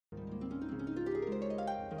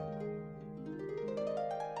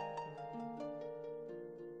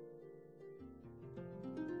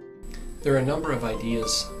There are a number of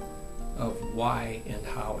ideas of why and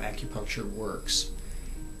how acupuncture works.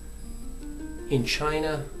 In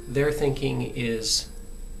China, their thinking is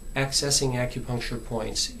accessing acupuncture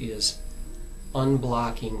points is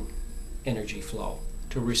unblocking energy flow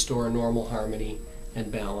to restore normal harmony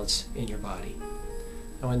and balance in your body.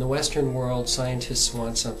 Now, in the Western world, scientists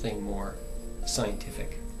want something more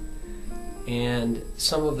scientific. And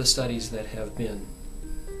some of the studies that have been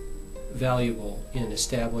valuable in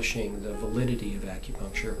establishing the validity of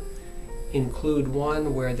acupuncture include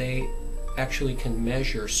one where they actually can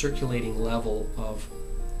measure circulating level of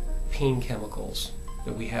pain chemicals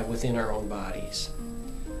that we have within our own bodies,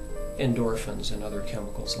 endorphins and other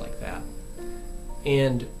chemicals like that.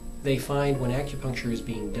 And they find when acupuncture is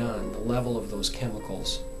being done, the level of those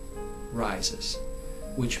chemicals rises,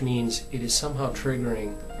 which means it is somehow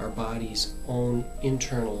triggering our body's own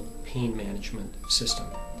internal pain management system.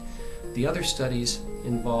 The other studies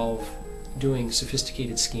involve doing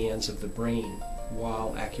sophisticated scans of the brain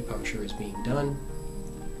while acupuncture is being done,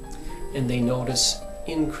 and they notice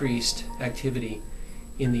increased activity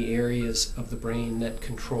in the areas of the brain that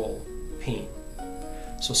control pain.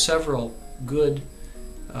 So several good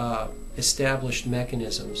established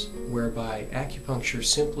mechanisms whereby acupuncture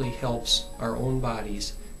simply helps our own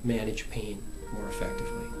bodies manage pain more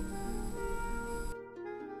effectively.